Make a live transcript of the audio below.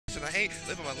and I ain't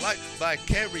living my life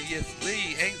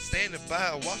vicariously. Ain't standing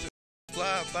by watching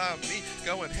fly by me,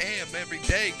 going ham every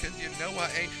day, cause you know I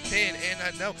ain't 10, and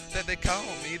I know that they call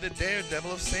me the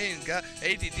daredevil of sin. Got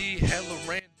ADD, hella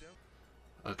random.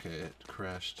 Okay, it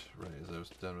crashed right as I was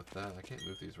done with that. I can't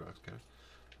move these rocks, can I?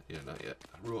 Yeah, not yet.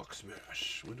 Rock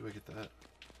smash. When do I get that?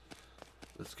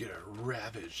 Let's get a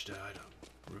ravaged item.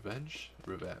 Revenge?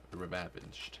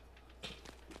 Ravaged.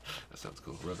 That sounds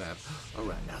cool. Revab.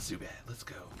 Alright, not too bad. Let's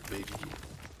go, baby.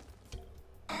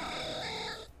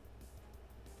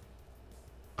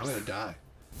 I'm gonna die.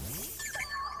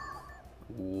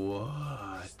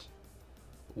 What?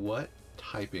 What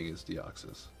typing is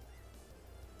Deoxys?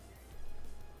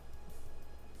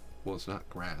 Well, it's not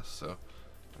grass, so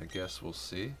I guess we'll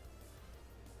see.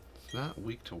 It's not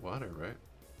weak to water, right?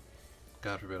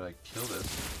 God forbid I kill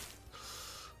this.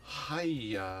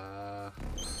 Hiya!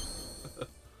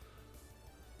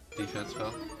 Defense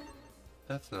fell.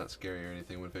 That's not scary or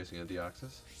anything when facing a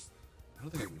Deoxys. I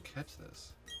don't think I can catch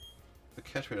this. The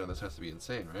catch rate on this has to be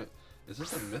insane, right? Is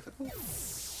this a mythical?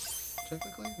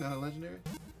 Technically? Not a legendary?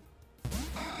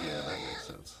 Yeah, that makes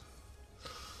sense.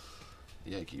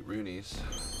 Yankee Roonies.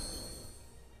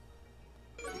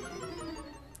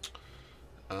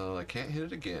 I can't hit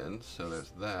it again, so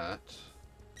there's that.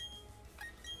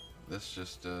 This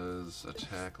just does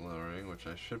attack lowering, which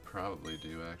I should probably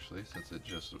do actually, since it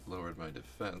just lowered my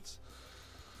defense.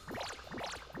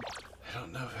 I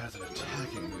don't know if it has an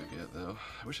attacking move yet, though.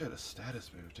 I wish I had a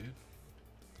status move, dude.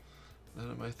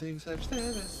 None of my things have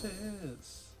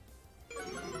statuses.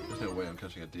 There's no way I'm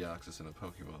catching a Deoxys in a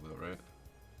Pokemon, though, right?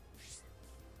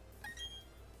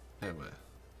 Anyway.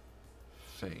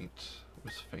 Faint.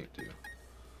 What does Faint do?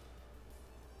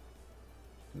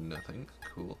 Nothing.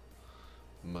 Cool.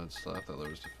 Mud Slap, that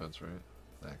lowers defense, right?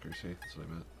 Accuracy, that's what I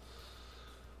meant.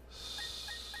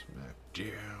 Smack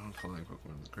down. Flying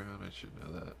Pokemon on the ground, I should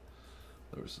know that.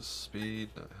 Lowers the speed,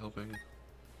 not helping.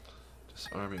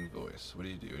 Disarming Voice. What do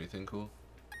you do? Anything cool?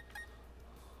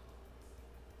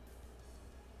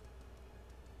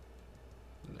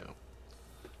 No.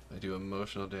 I do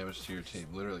emotional damage to your team.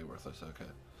 Literally worthless. Okay.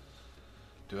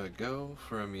 Do I go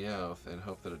for a Meowth and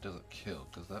hope that it doesn't kill?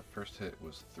 Because that first hit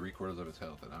was 3/4 of its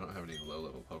health, and I don't have any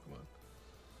low-level Pokemon.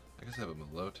 I guess I have a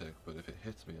Milotic, but if it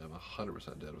hits me, I'm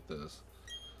 100% dead with this.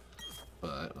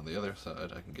 But on the other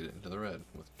side, I can get it into the red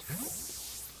with Tackle.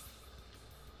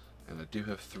 And I do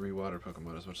have 3 water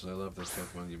Pokemon. As much as I love this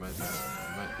Pokemon, you might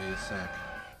be a sack.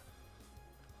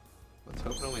 Let's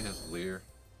hope it only has Leer.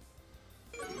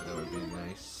 That would be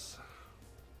nice.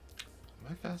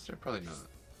 Am I faster? Probably not.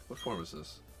 What form is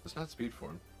this? It's not speed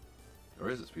form. Or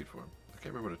is it speed form? I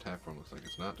can't remember what attack form looks like.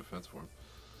 It's not defense form.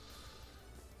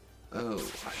 Oh,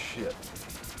 shit.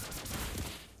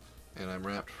 And I'm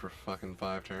wrapped for fucking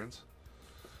 5 turns.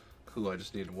 Cool, I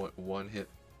just need one hit.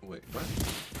 Wait, what?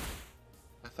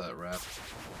 I thought wrap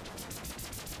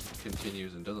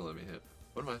continues and doesn't let me hit.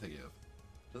 What am I thinking of?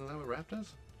 Isn't that what wrap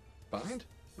does? Bind?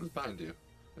 What does bind do?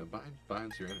 No, bind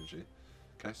binds your energy.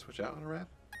 Can I switch out on a wrap?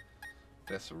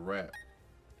 That's a wrap.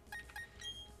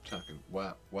 Talking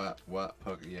whap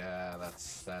poke. Yeah,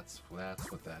 that's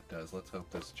what that does. Let's hope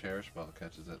this Cherish Ball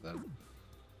catches it then.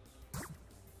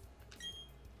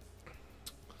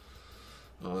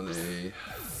 On a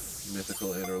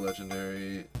mythical and or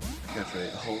legendary catch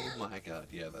rate. Oh my god,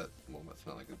 yeah, that's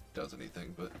not like it does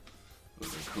anything, but it would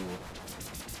have been cool.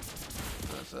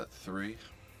 That's that 3.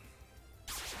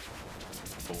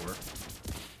 4.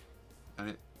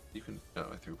 You can, no,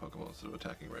 I threw Pokeball instead of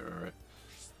attacking, right.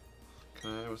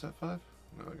 Was that 5?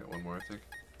 No, I got one more, I think.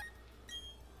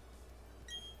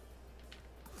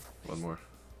 One more.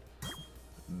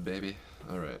 Baby.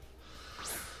 Alright.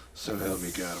 So help me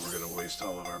God, we're gonna waste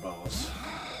all of our balls.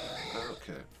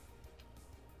 Okay.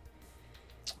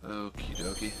 Okie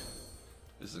dokie.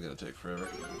 This is gonna take forever.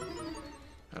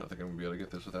 I don't think I'm gonna be able to get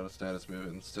this without a status move,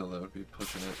 and still that would be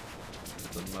pushing it.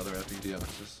 The mother effing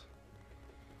Deoxys.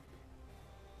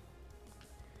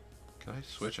 Can I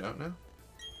switch out now?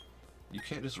 You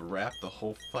can't just wrap the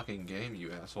whole fucking game,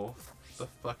 you asshole. What the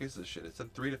fuck is this shit? It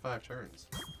said 3 to 5 turns.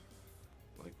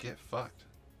 Like, get fucked.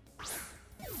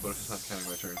 What if it's not counting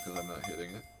my turns because I'm not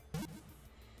hitting it?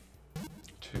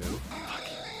 2. Fuck.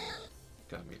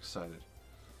 Got me excited.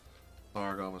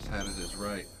 Arg almost had it as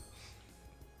right.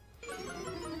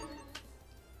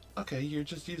 Okay, you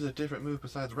just use a different move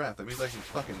besides wrap. That means I can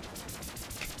fucking...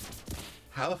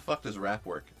 How the fuck does wrap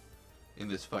work in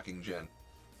this fucking gen?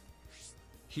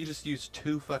 He just used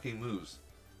 2 fucking moves.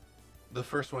 The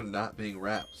first one not being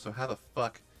wrap. So how the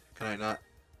fuck can I not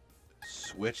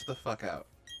switch the fuck out?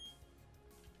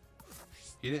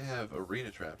 He didn't have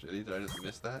Arena Trap, did he? Did I just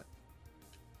miss that?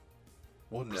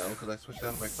 Well, no, because I switched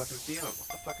out my fucking DM. What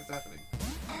the fuck is happening?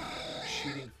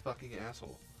 Cheating fucking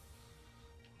asshole.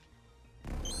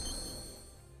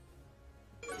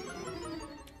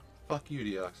 Fuck you,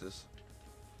 Deoxys.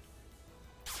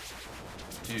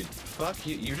 Dude, fuck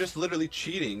you. You're just literally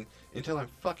cheating until I'm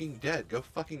fucking dead. Go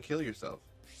fucking kill yourself.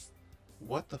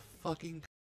 What the fucking...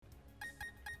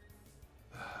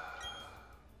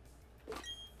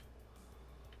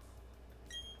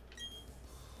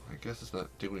 I guess it's not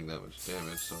doing that much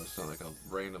damage, so it's not like I'll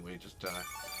randomly just die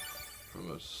from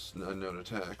an unknown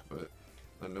attack, but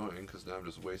annoying because now I'm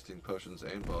just wasting potions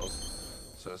and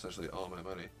balls, so essentially all my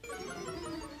money.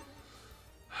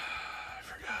 I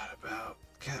forgot about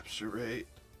capture rate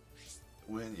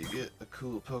when you get a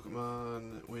cool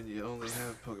Pokemon when you only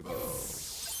have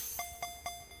Pokeballs.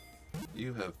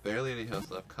 You have barely any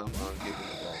health left, come on, give me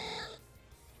the ball.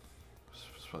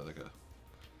 It's probably like a...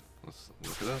 Let's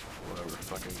look it up. Whatever,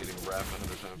 fucking getting wrapped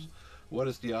 100 times. What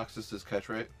is Deoxys' catch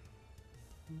rate?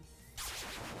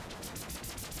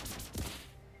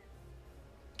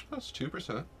 That's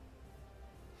 2%.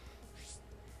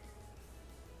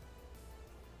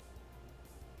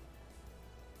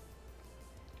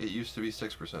 It used to be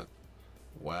 6%.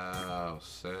 Wow,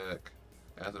 sick.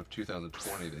 As of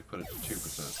 2020, they put it to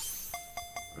 2%.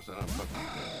 Percent on fucking...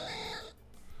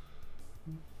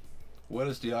 What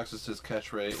is Deoxys'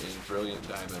 catch rate in Brilliant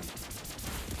Diamond?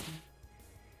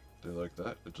 They like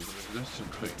that? It doesn't exist in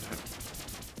Brilliant Diamond.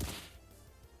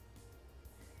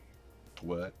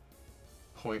 What?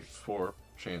 0.4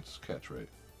 chance catch rate.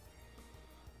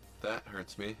 That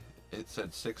hurts me. It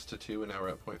said 6 to 2 and now we're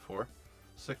at 0.4.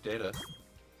 Sick data.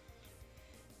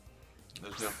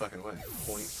 There's no fucking way.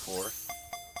 0.4.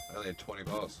 I only had 20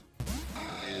 balls.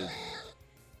 I needed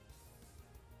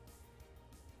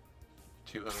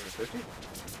 250?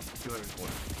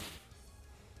 220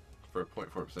 for a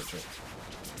 0.4% chance.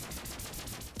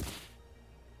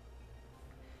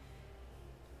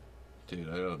 Dude,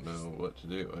 I don't know what to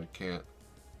do. I can't.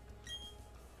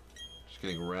 Just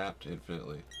getting wrapped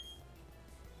infinitely.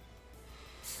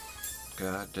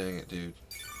 God dang it, dude.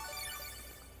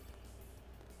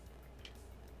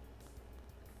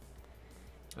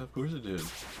 Of course it did.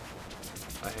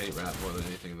 I hate rap more than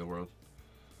anything in the world.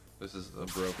 This is a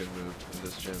broken move in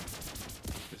this gym.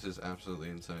 This is absolutely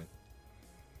insane.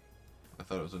 I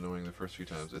thought it was annoying the first few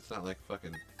times. It's not like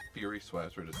fucking Fury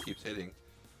Swipes where it just keeps hitting. It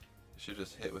should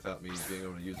just hit without me being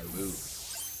able to use a move.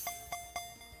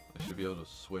 I should be able to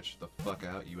switch the fuck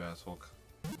out, you asshole.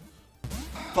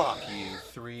 Fuck you,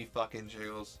 3 fucking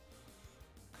jiggles.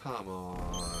 Come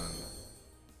on.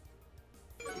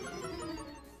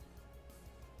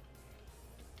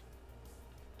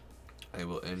 I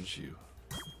will end you.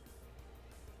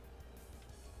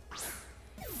 I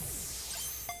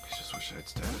just wish I had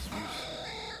status moves.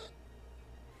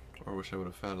 Or wish I would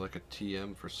have found like a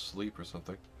TM for sleep or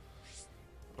something.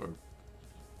 Or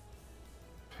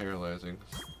paralyzing.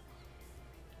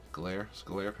 Glare? Is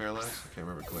glare paralyzed? I can't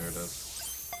remember what glare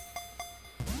does.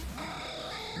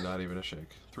 Not even a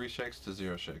shake. 3 shakes to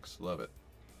 0 shakes. Love it.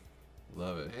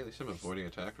 Love it. Hey, at least I'm avoiding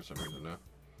attack for some reason now.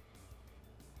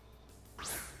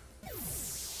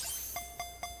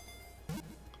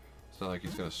 It's not like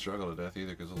he's gonna struggle to death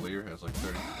either because Lear has like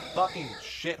 30. Fucking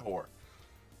shit whore!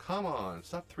 Come on,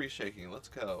 stop 3 shaking. Let's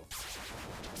go.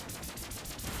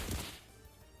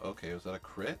 Okay, was that a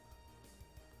crit?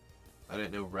 I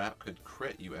didn't know rap could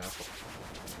crit, you asshole.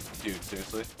 Dude,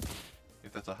 seriously?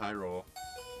 If that's a high roll,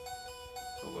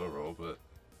 it's a low roll, but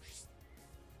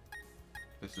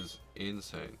this is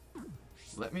insane.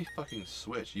 Let me fucking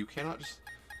switch. You cannot just...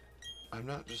 I'm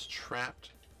not just trapped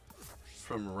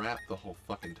from rap the whole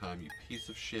fucking time, you piece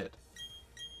of shit.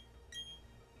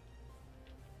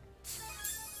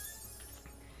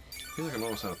 I feel like I'm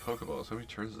almost out of Pokeballs. How many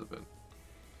turns has it been?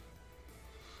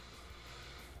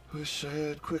 Wish I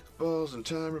had quick balls and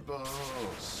timer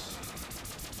balls.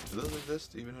 Do those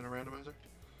exist even in a randomizer?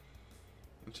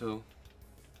 Until...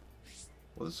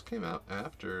 Well, this came out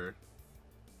after...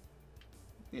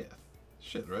 Yeah.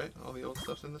 Shit, right? All the old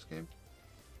stuff's in this game?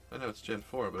 I know it's Gen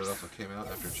 4, but it also came out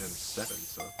after Gen 7,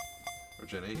 so... Or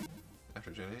Gen 8.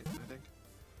 After Gen 8, I think.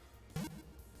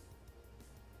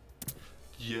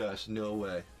 Yes, no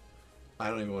way. I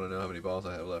don't even want to know how many balls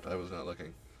I have left. I was not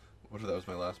looking. What if that was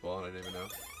my last ball and I didn't even know?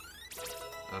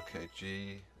 Okay,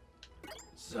 Jesus.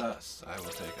 I will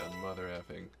take a mother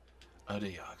effing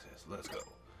Deoxys. Let's go.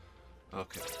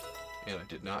 Okay. And I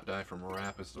did not die from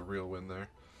rap is the real win there.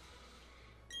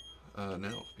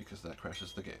 No, because that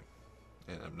crashes the game.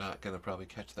 And I'm not going to probably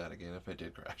catch that again if I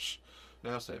did crash.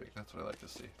 Now saving. That's what I like to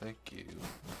see. Thank you.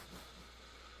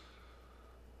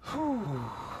 Whew.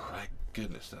 My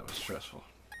goodness, that was stressful.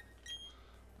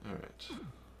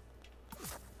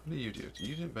 What do you do?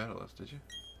 You didn't battle us, did you?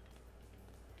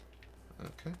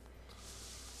 Okay.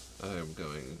 I am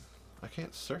going... I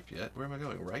can't surf yet. Where am I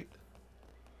going? Right?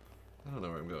 I don't know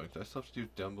where I'm going. Do I still have to do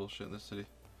dumb bullshit in this city?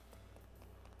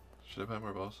 Should I buy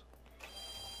more balls?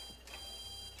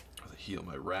 Or to heal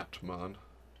my Raptmon.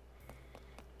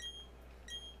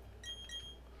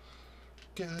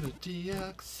 Got a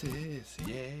Deoxys,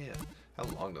 yeah! How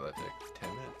long did that take? 10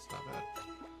 minutes? Not bad.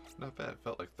 Not bad.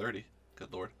 Felt like 30.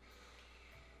 Good lord.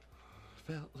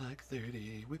 Felt like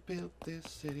 30. We built this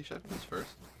city. Should I do this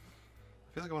first?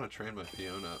 I feel like I want to train my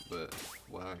Fiona up, but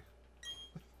why?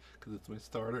 Because it's my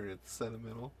starter and it's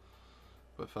sentimental.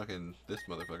 But fucking this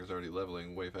motherfucker's already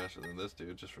leveling way faster than this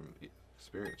dude, just from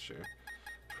experience share.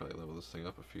 Probably level this thing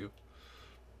up a few.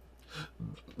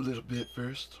 A little bit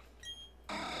first.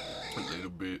 A little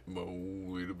bit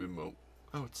more.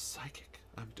 Oh, it's psychic.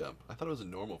 I'm dumb. I thought it was a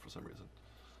normal for some reason.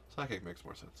 Psychic makes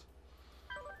more sense.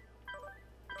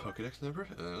 Pokédex number?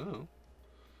 Oh.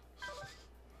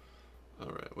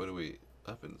 Alright, what do we...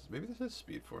 Uppins. Maybe this is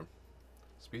speed form.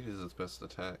 Speed is its best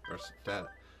attack, or stat.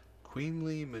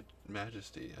 Queenly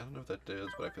Majesty. I don't know what that does,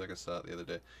 but I feel like I saw it the other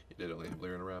day. You did only have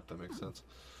Lyra in a wrap, that makes sense.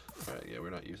 Alright, yeah, we're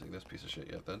not using this piece of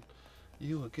shit yet then.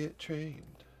 You will get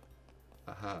trained.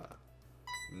 Aha.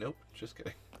 Nope, just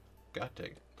kidding. God dang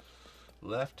it.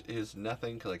 Left is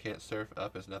nothing because I can't surf.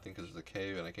 Up is nothing because there's a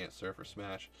cave and I can't surf or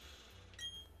smash.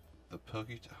 The oh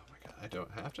my god, I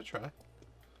don't have to try.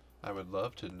 I would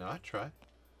love to not try.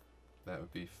 That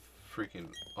would be freaking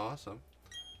awesome.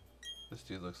 This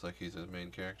dude looks like he's a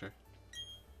main character.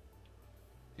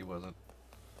 He wasn't.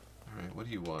 Alright, what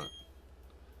do you want?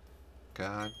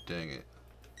 God dang it.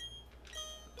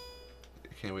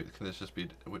 Can't wait, can this just be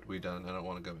we done? I don't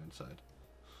want to go inside.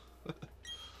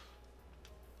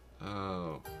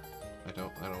 Oh, I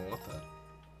don't want that.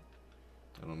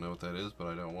 I don't know what that is, but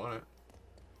I don't want it.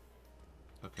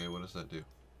 Okay, what does that do?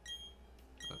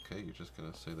 Okay, you're just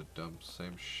gonna say the dumb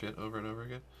same shit over and over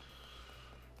again?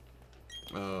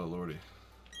 Oh, lordy.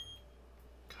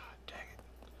 God dang it.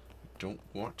 I don't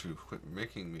want to. Quit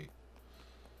making me.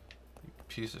 You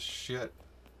piece of shit.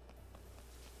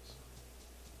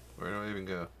 Where do I even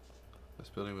go? This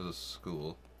building was a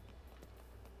school.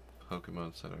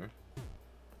 Pokémon Center.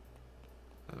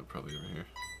 Probably over here.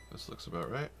 This looks about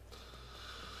right.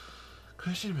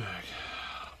 Question mark.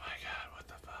 Oh my god, what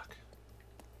the fuck?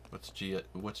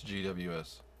 What's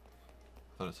GWS?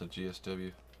 I thought it said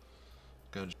GSW.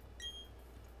 Gun.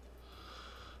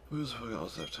 Who's all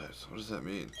F types? What does that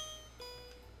mean?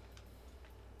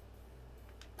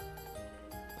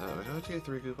 Did I take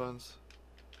 3 coupons?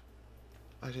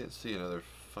 I didn't see another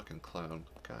fucking clown.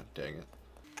 God dang it.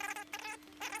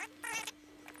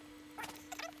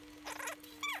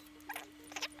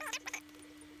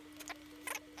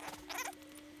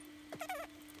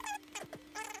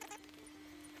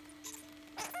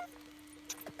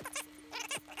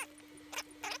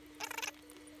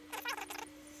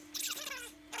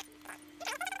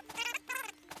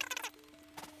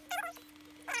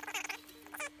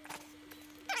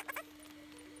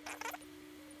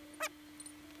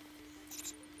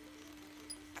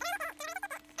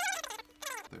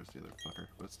 There's the other fucker.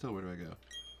 But still, where do I go?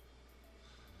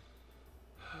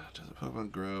 Does a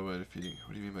Pokemon grow by defeating...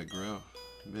 What do you mean by grow?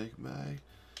 Make my...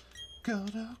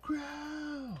 Gonna grow!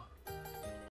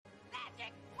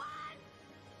 Magic one!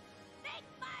 Make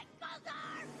my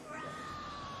Gulgar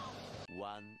grow!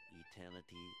 One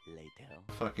eternity later.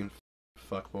 Fucking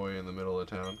fuckboy in the middle of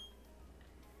town.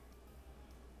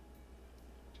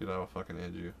 Dude, I will fucking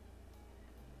end you.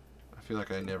 I feel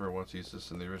like I never once used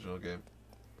this in the original game.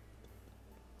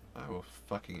 I will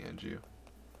fucking end you.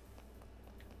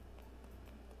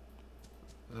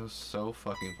 That was so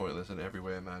fucking pointless in every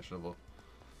way imaginable.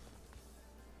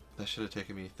 That should have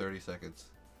taken me 30 seconds.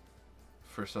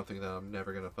 For something that I'm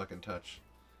never gonna fucking touch.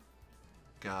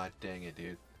 God dang it,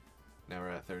 dude. Now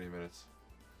we're at 30 minutes.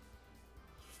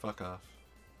 Fuck off.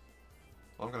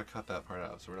 Well, I'm gonna cut that part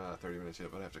out, so we're not at 30 minutes yet,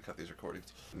 but I have to cut these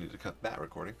recordings. I need to cut that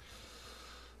recording.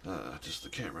 Just the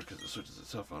camera, because it switches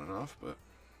itself on and off, but...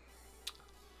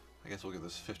 I guess we'll give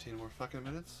this 15 more fucking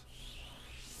minutes.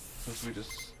 Since we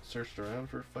just searched around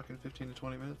for fucking 15 to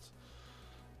 20 minutes.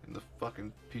 And the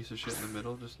fucking piece of shit in the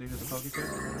middle just needed the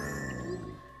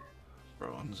Pokédex.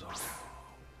 Bronzong.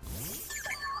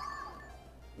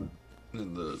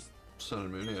 In the Sun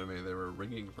and Moon anime, they were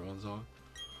ringing Bronzong.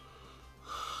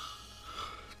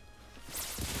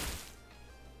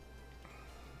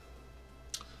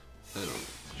 They don't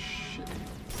shit.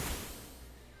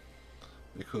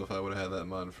 Be cool if I would have had that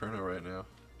Monferno right now.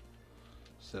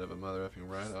 Instead of a mother effing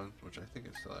Rhydon, which I think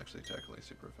is still actually technically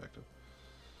super effective.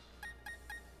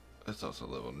 It's also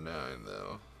level 9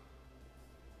 though.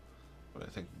 But I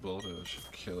think Bulldoze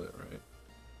should kill it, right?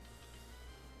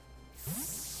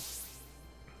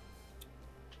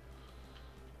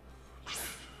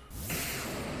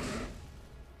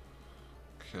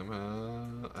 Come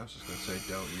on. I was just gonna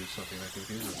say don't use something that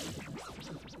confuses me.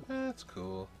 That's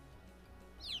cool.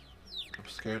 I'm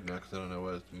scared now because I don't know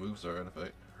what its moves are, and if I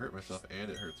hurt myself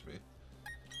and it hurts me,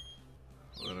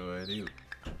 what do I do?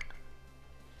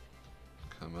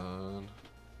 Come on.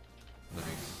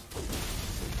 Nice.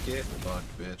 Get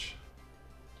fucked, bitch.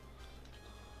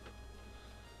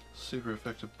 Super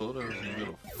effective Bulldoze, you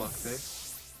little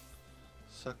fuckface.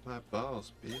 Suck my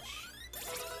balls, bitch.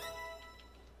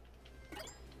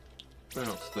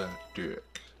 Bounce that dick.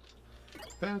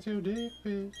 Bounce your dick,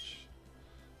 bitch.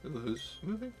 Who's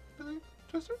moving?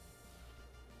 Twister?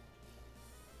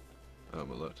 Oh,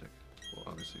 Melodic. Well,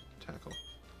 obviously, tackle.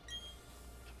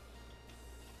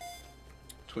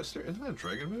 Twister? Isn't that a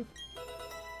dragon move?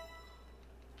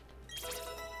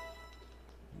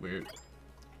 Weird.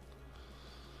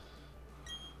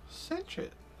 Cinch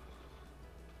it.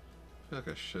 I feel like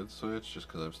I should switch just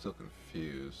because I'm still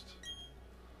confused.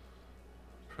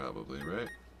 Probably, right?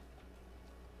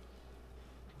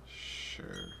 Sure.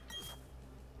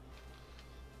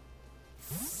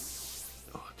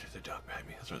 Oh, dude, the dog behind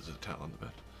me. There's a towel on the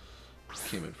bed.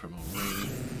 Came in from a rainy.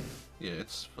 Yeah,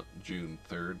 it's June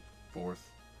 3rd, 4th,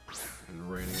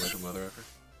 and raining like a mother effer.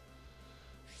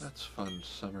 That's fun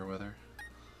summer weather.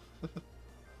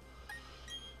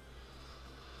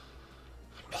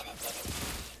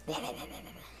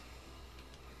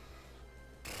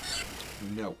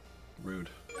 No. Rude.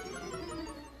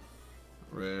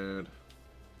 Rude.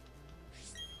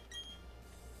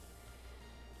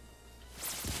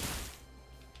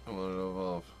 I want it to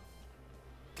evolve.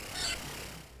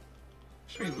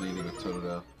 Should be leading with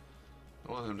Totodile.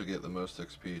 I want him to get the most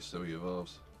XP so he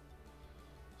evolves.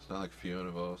 It's not like Fiona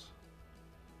evolves.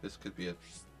 This could be a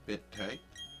bit tight.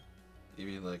 You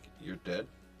mean like you're dead?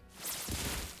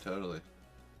 Totally.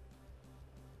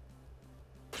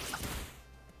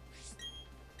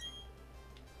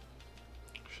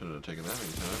 Shouldn't have taken that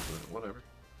many times, but whatever.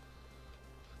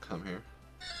 Come here.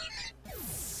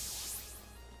 It's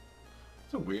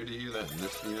so weird to you that in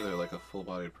this view they're like a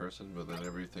full-bodied person, but then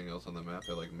everything else on the map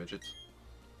they're like midgets.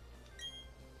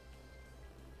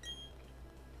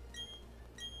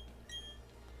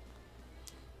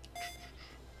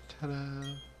 Ta-da!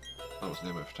 I almost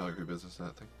named my photography business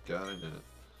that thing. God, I did it.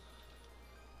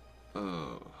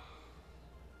 Oh.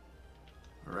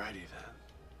 Righty then.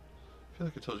 I feel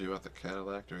like I told you about the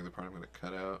Cadillac during the part I'm going to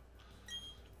cut out.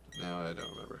 Now I don't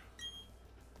remember.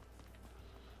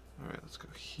 Alright, let's go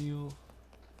heal.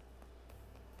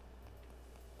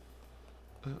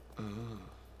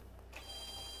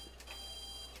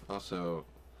 Also,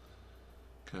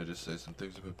 can I just say some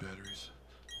things about batteries?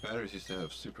 Batteries used to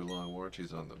have super long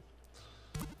warranties on them.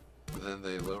 But then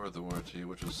they lowered the warranty,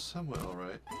 which was somewhat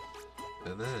alright.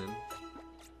 And then,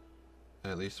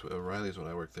 at least O'Reilly's when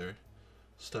I worked there,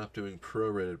 stopped doing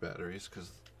prorated batteries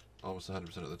because almost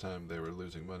 100% of the time they were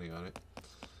losing money on it.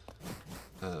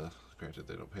 Granted,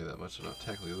 they don't pay that much, so not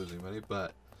technically losing money,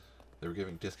 but they were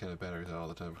giving discounted batteries out all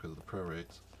the time because of the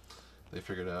prorates. They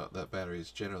figured out that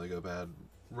batteries generally go bad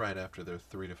right after their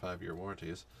 3 to 5 year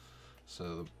warranties.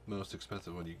 So the most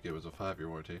expensive one you could get was a 5-year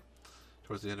warranty.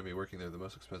 Towards the end of me working there, the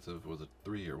most expensive was a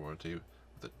 3-year warranty,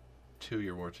 with a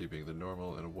 2-year warranty being the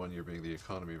normal and a 1-year being the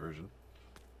economy version.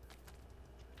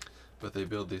 But they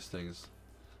build these things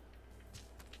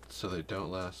so they don't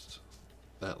last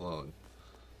that long.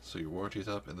 So your warranty's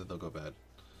up and then they'll go bad.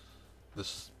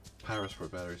 This power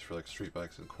sport batteries for like street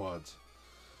bikes and quads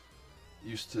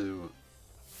used to,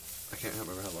 I can't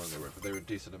remember how long they were, but they were a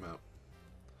decent amount.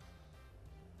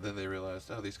 Then they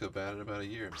realized, oh, these go bad in about a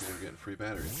year and people are getting free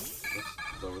batteries.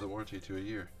 Let's lower the warranty to a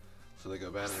year. So they go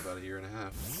bad in about a year and a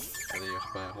half. And then you have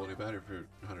to buy a whole new battery for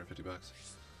 150 bucks.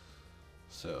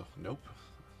 So, nope.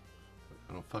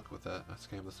 I don't fuck with that. I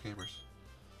scam the scammers.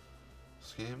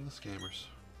 Scam the scammers.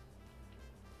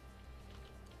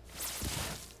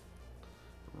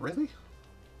 Really?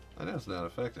 I know it's not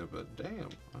effective, but damn,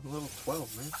 I'm level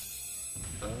 12, man.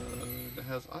 It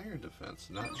has iron defense,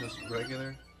 not just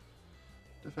regular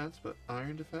defense, but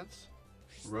iron defense.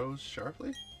 Rose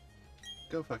sharply?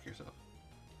 Go fuck yourself.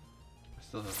 I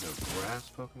still have no grass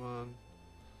Pokemon.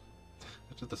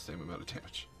 I did the same amount of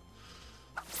damage.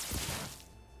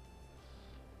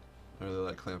 I really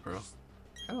like Clamperl.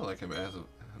 I don't like him as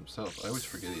himself. I always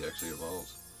forget he actually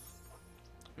evolves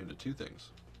into 2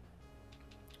 things.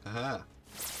 Aha!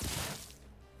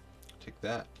 Take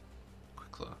that.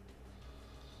 Quick Claw.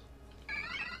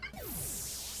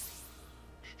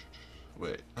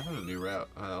 Wait, I'm on a new route.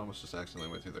 I almost just accidentally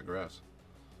went through the grass.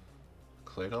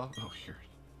 Claydol? Oh, you're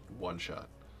one shot.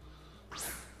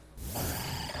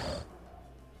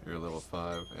 You're level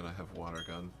 5, and I have water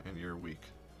gun, and you're weak.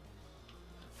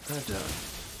 I'm done.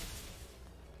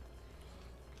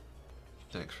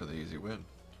 Thanks for the easy win.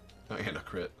 Oh, and a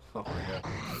crit. Oh my god.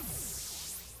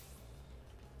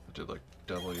 I did like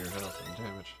double your health and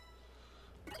damage.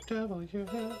 Double your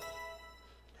health.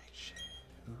 Nightshade.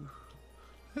 Ooh.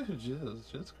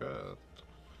 just crap.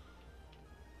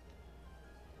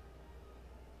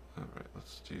 Alright,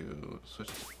 let's do switch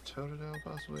to Totodile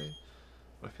possibly.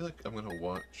 But I feel like I'm gonna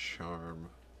want Charm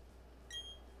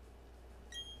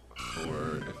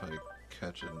for if I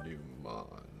catch a new Mon.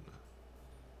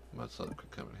 Mudslug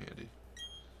could come in handy.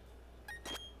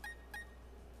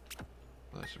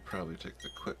 I should probably take the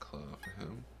Quick Claw for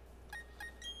him.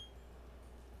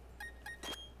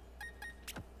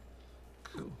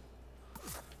 Cool.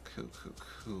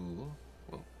 Cool.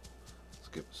 Well,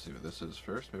 let's see what this is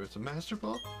first. Maybe it's a Master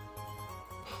Ball?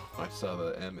 I saw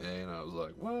the MA and I was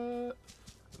like, what?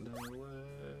 No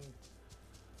way.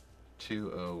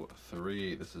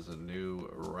 203. This is a new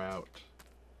route.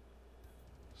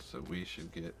 So we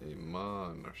should get a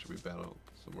Mon, or should we battle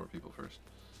some more people first?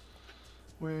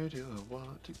 Where do I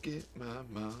want to get my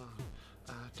Mon?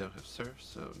 I don't have Surf,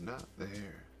 so not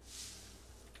there.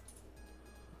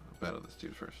 I'll battle this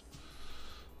dude first.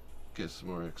 Get some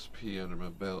more XP under my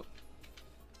belt.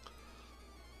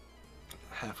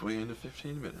 Halfway into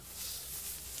 15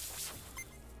 minutes.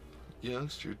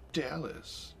 Youngster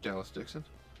Dallas Dixon.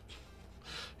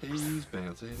 He's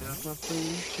bouncing off my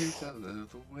blue cheeks. I love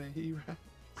the way he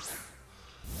raps.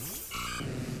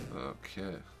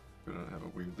 Okay. We don't have a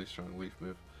weirdly strong leaf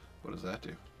move. What does that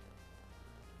do?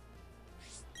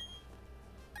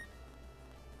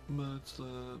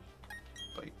 Mudslap.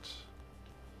 Bite.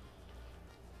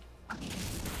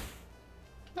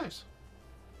 Nice.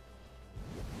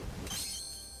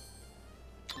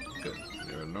 Good.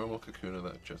 You're a normal Kakuna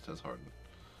that just has hardened.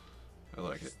 I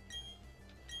like it.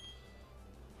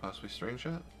 Possibly String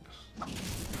Shot?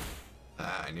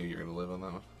 Ah, I knew you were gonna live on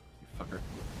that one. You fucker.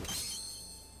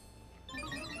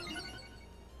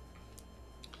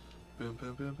 Boom,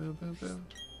 boom, boom, boom, boom, boom.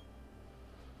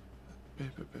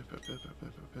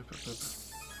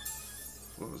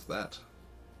 What was that?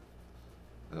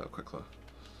 Oh, Quick Claw.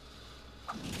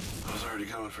 I was already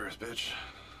going first, bitch.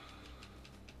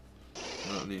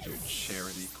 I don't need your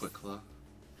charity Quick Claw.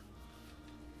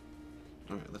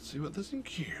 Alright, let's see what this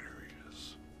encounter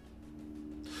is.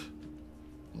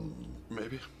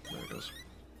 Maybe. There it goes.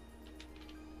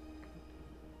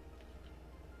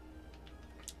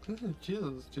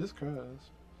 Just cross.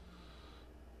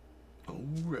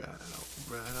 Alright.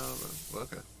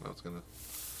 Okay, I was gonna...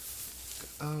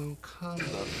 Oh, come the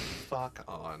fuck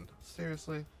on.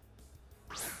 Seriously?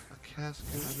 A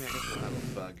Cascade? I mean, I guess we don't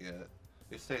have a bug yet.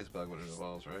 It stays bug when it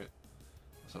evolves, right?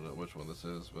 I don't know which one this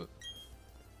is, but...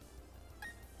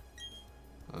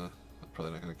 I'm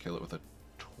probably not gonna kill it with a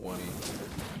 20.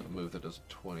 A move that does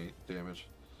 20 damage.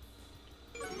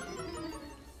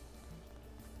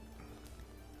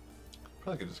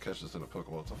 Probably could just catch this in a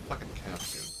Pokeball. It's a fucking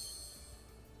Cascade.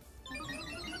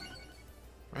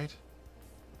 Right?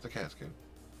 It's a Cascade.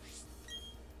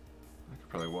 I could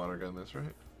probably water gun this,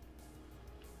 right?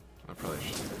 I probably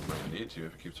might need to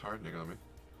if it keeps hardening on me.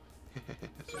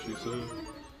 That's what she said.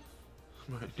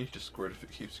 Might need to squirt if it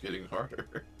keeps getting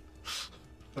harder.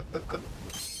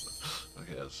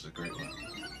 Okay, this is a great one.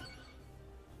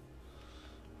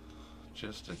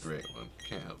 Just a great one.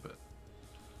 Can't help it.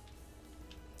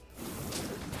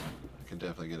 I can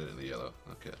definitely get it in the yellow.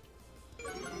 Okay.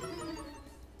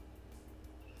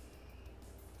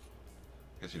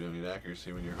 Guess you don't need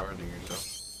accuracy when you're hardening yourself.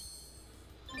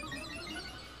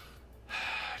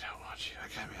 I don't want you.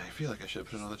 I feel like I should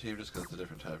put it on the team just because it's a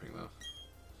different typing, though.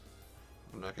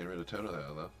 I'm not getting rid of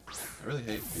Totodile, though. I really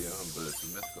hate Beyond, but it's a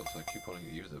mythical, so I keep wanting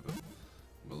to use it, but...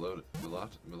 Milotic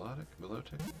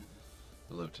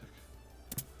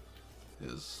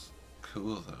is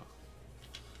cool, though.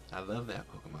 I love that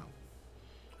Pokemon.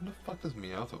 When the fuck does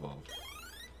Meowth evolve?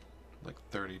 Like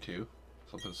 32?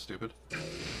 Something stupid?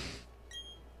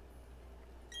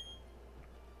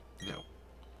 No.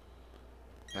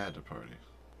 Add to party.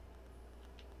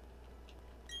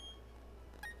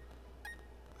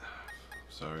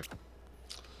 Sorry.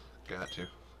 Got to.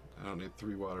 I don't need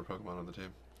 3 water Pokemon on the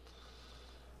team.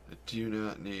 I do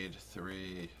not need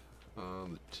 3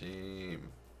 on the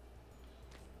team.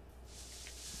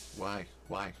 Why?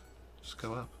 Why? Just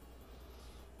go up.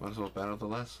 Might as well battle the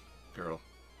last girl.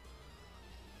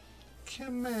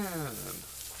 Come on!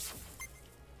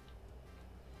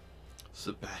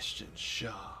 Sebastian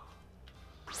Shaw.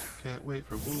 Can't wait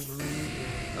for Wolverine.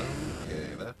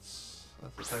 Okay, that's a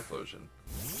Typhlosion.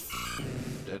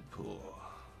 Deadpool.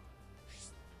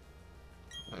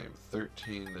 I am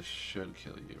 13. This should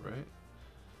kill you, right?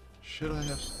 Should I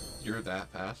have... You're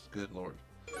that fast? Good lord.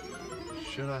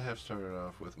 Should I have started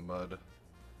off with Mud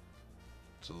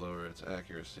to lower its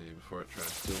accuracy before it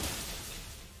tries to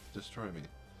destroy me?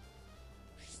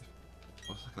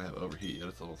 Well, it's not going to have overheat yet.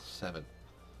 It's level 7.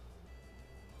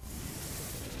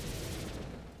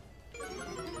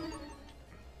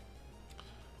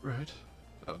 Right.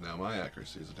 Oh, now my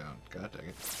accuracy is down. God dang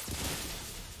it.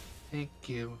 Thank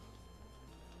you.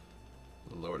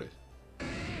 Lordy.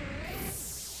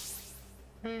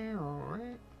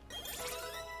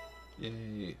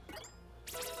 Yay.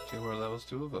 2 more levels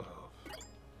to evolve.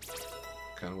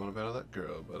 Kinda want to battle that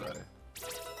girl, but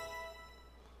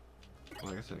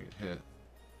well, I guess I didn't get hit.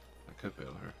 I could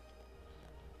battle her.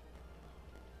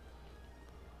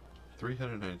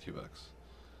 $392.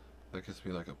 That gets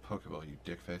me like a Pokeball, you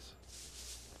dickface.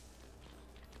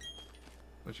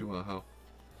 What you want, ho?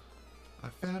 I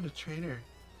found a trainer.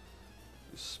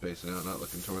 Just spacing out, not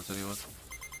looking towards anyone.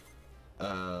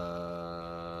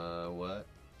 What?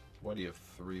 Why do you have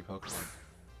 3 Pokemon?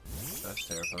 That's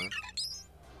terrifying.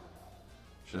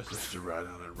 Should I switch to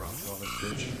Rhydon and rock all this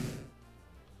bitch?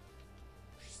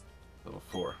 Level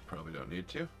 4, probably don't need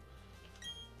to.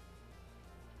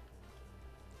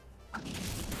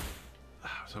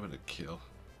 I was hoping to kill.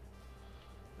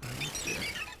 Yeah.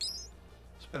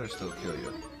 This better still kill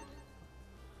you.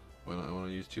 Why don't I want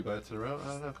to use 2 bites in a row? I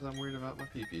don't know, because I'm worried about my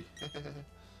pee-pee.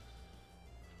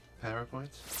 Power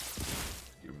points?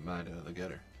 Your mind out of the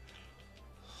gutter.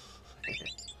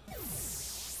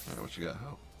 Alright, what you got,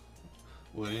 ho?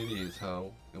 What it is,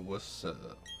 ho? And what's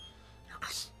up?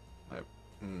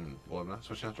 Well, I'm not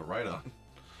switching out to Rhydon.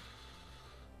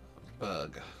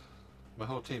 Bug. My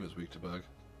whole team is weak to Bug.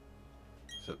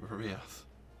 Except for Meowth.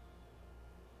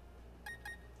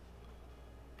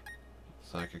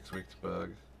 Psychic's weak to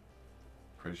Bug.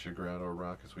 Pretty sure Ground or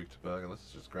Rock is weak to Bug. Unless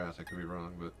it's just Grass, I could be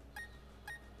wrong, but...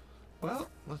 Well,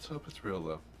 let's hope it's real,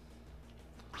 though.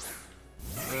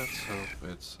 Let's hope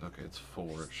it's... Okay, it's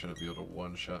 4. It shouldn't be able to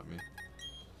one-shot me.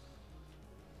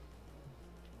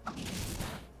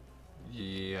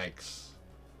 Yikes.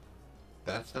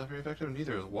 That's not very effective.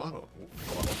 Neither is Waddle.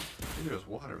 Neither is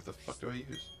Water. What the fuck do I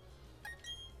use?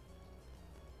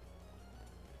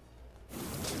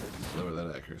 Lower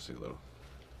that accuracy a little.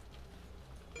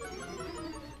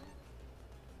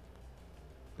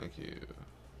 Thank you.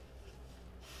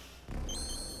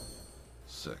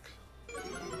 Sick.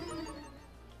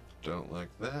 Don't like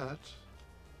that.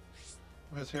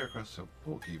 Why is Heracross so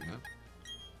bulky, man?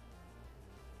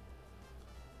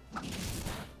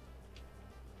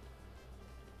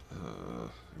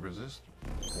 Resist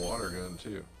water gun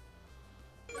too.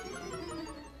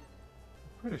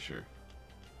 Pretty sure.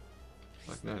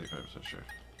 Like 95% sure.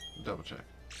 Double check.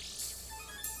 It's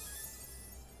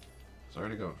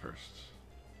already going first.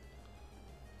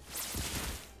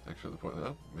 Thanks for the point.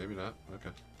 Oh, maybe not.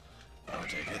 Okay. I'll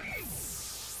take it.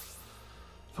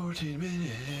 14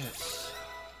 minutes.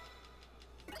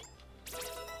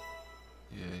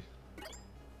 Yay.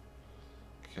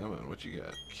 Come on, what you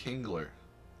got? Kingler.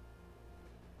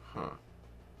 Huh.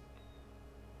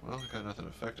 Well, I got nothing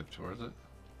effective towards it.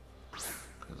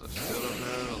 Because I still don't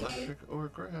have electric or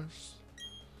grass.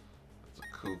 That's a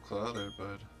cool claw there,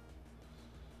 bud.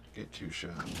 Get 2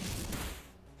 shot.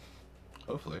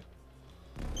 Hopefully.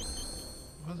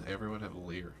 Why doesn't everyone have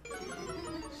Leer?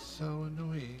 So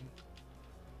annoying.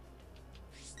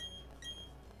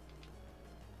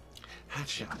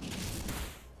 Headshot.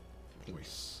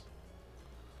 Nice.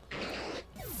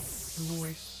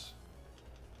 Nice.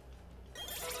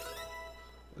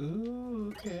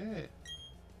 Ooh, okay.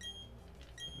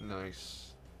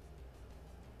 Nice.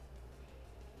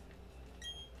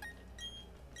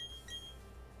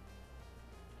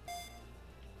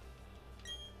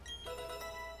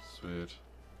 Sweet.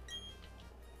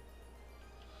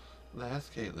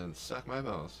 Last Caitlyn, suck my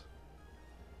balls.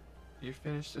 You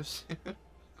finished so soon?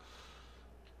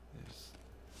 Yes.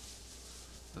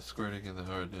 The squirting and the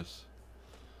hardness.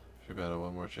 Should battle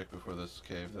one more chick before this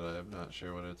cave that I am not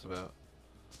sure what it's about.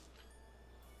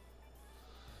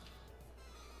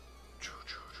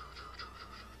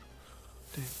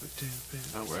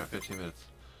 Oh, we're at 15 minutes.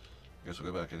 I guess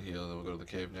we'll go back and heal, then we'll go to the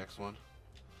cave next one.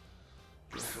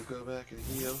 Guess we'll go back and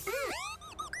heal.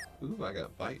 Ooh, I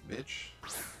got bite, bitch.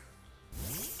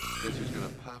 Guess who's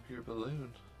gonna pop your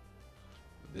balloon?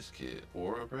 This kid.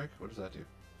 Aura break? What does that do?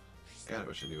 God, I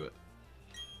wish I knew it.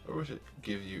 Or wish it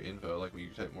give you info, like when you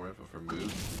type more info for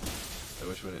moves. I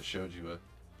wish when it showed you a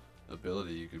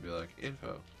ability, you could be like,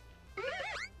 info. It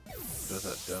does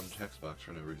that dumb text box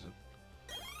for no reason.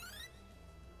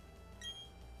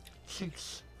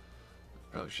 Thanks.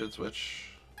 Probably should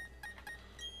switch.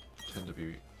 Tend to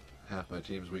be half my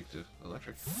team's weak to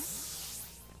electric.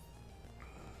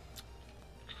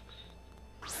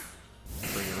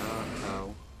 Bring it on,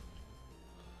 ow.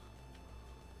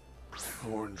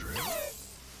 Horn drill.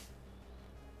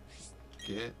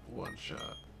 Get one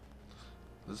shot.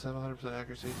 Does this have 100%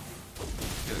 accuracy?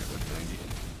 Yeah, it's like 90.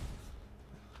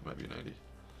 It might be 90.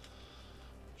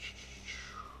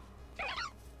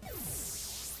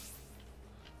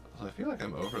 I feel like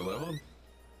I'm over leveled.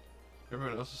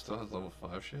 Everyone else still has level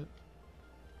 5 shit.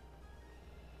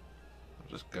 I'm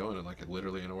just going in like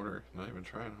literally in order, not even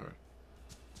trying hard.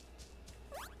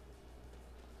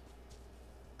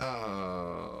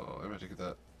 Oh, I'm about to get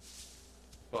that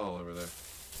ball over there.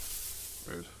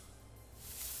 Rude.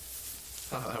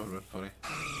 Oh, that would have been funny.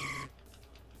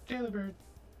 Daily bird.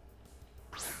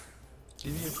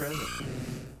 Give me a present.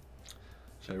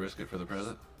 Should I risk it for the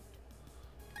present?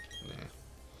 Nah.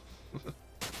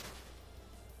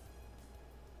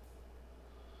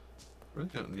 Really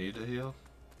don't need to heal.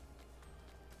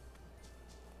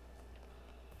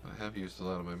 I have used a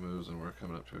lot of my moves and we're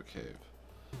coming up to a cave.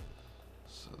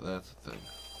 So that's the thing.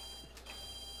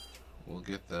 We'll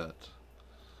get that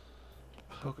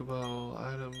Pokeball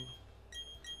item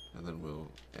and then we'll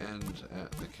end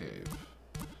at the cave.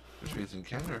 Which means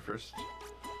encounter first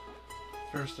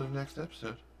of next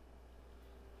episode.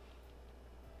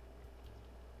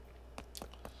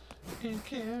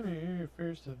 Encounter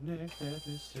first of next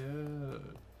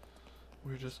episode.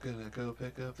 We're just gonna go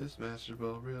pick up this Master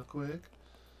Ball real quick.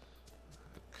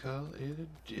 Call it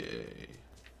a day.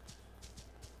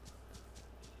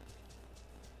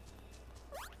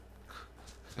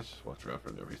 I just walked around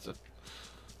for no reason.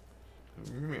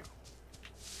 Meow.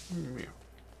 Meow.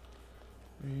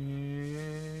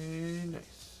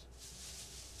 Nice.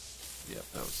 Yep,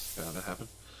 that was bound to happen.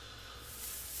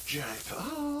 Giant.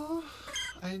 Oh,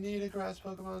 I need a grass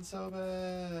Pokemon so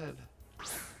bad.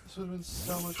 This would have been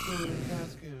so much cooler than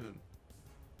Cascoon.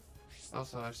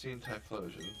 Also, I've seen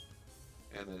Typhlosion.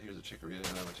 And then here's a Chikorita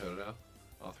and I'm a Totodile.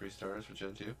 All 3 stars for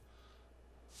Gen 2.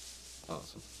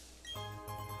 Awesome.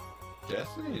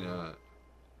 Destiny not.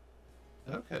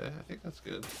 Okay, I think that's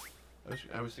good.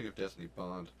 I always think of Destiny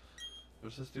Bond. What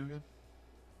does this do again?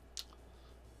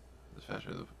 This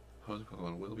fashion of the opposing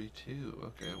Pokemon will be 2.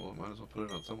 Okay, well might as well put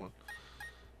it on someone.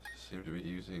 Seem to be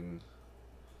using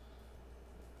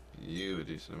you a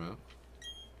decent amount.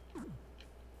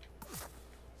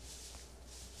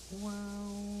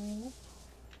 Wow.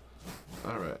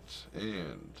 Alright,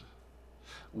 and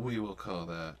we will call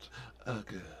that a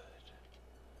good.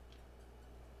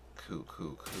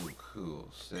 Cool.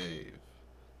 Save.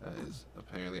 That is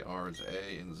apparently R is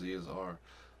A and Z is R.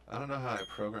 I don't know how I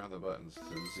program the buttons to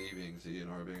Z being Z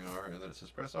and R being R, and then it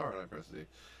says press R and I press Z.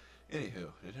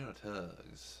 Anywho, Nintendo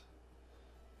Tugs.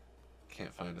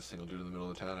 Can't find a single dude in the middle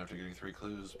of the town after getting 3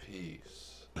 clues.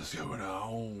 Peace. What's going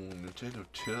on? Nintendo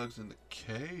Tugs in the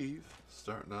cave.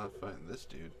 Starting off fighting this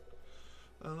dude.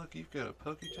 Oh look, you've got a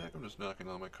Pokétech. I'm just knocking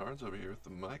all my cards over here with the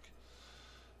mic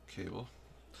cable.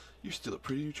 You're still a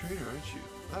pretty new trainer, aren't you?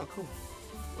 Oh, cool.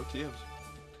 What TMs?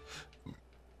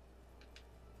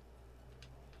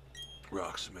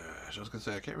 Rock Smash. I was gonna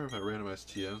say, I can't remember if I randomized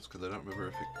TMs because I don't remember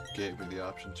if it gave me the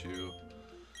option to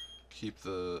keep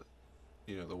the,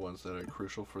 you know, the ones that are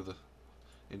crucial for the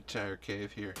entire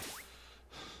cave here.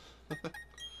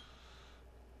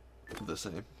 The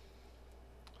same.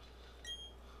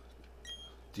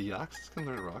 Deoxys can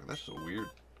learn rock? That's so weird.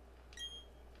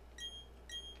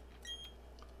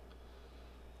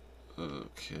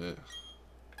 Okay.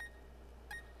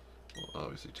 Well,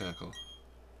 obviously tackle.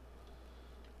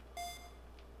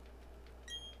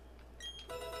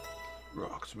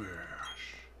 Rock Smash.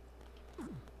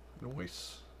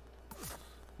 Nice.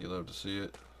 You love to see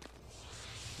it.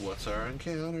 What's our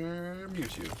encounter?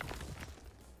 Mewtwo.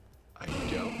 I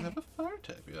don't have a fire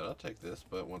type yet. I'll take this,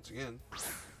 but once again,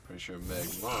 pretty sure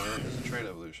Magmar is a trait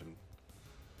evolution.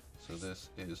 So this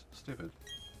is stupid.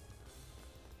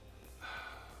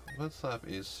 Mud Slap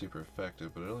is super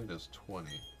effective, but it only does 20.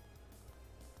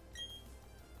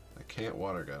 I can't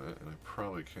water gun it, and I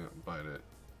probably can't bite it.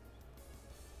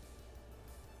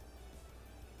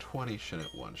 20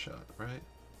 shouldn't one-shot, right?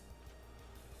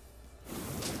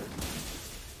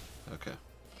 Okay.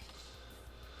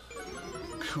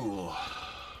 Cool.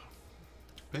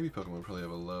 Baby Pokemon probably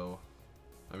have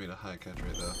a high catch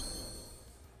rate though.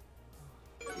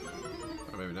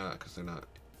 Or maybe not, because they're not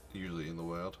usually in the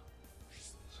wild.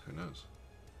 So who knows?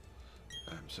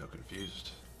 I'm so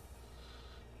confused.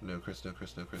 No Chris, no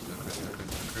Chris, no Chris, no Chris, no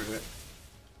Chris, no crit.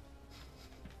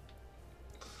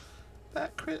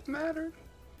 That crit mattered.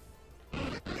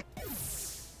 I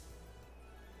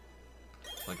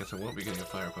guess I won't be getting a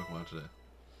fire Pokemon today.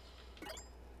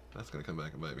 That's gonna come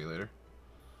back and bite me later.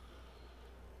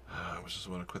 I just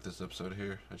want to quit this episode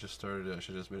here. I just started it. I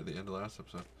should have just made it the end of the last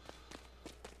episode.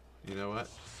 You know what?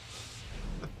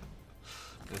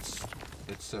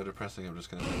 It's so depressing. I'm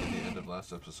just gonna make it the end of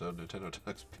last episode. Nintendo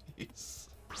Tugs, peace.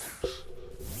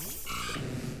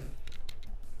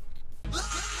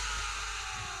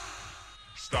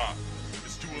 Stop.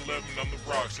 It's 211 on the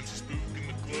rock. Since a spook in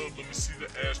the club, let me see the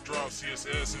ass drop.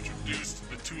 CSS introduced to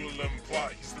the 211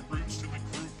 plot. He's the roots to the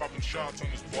group, popping shots on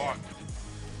his block.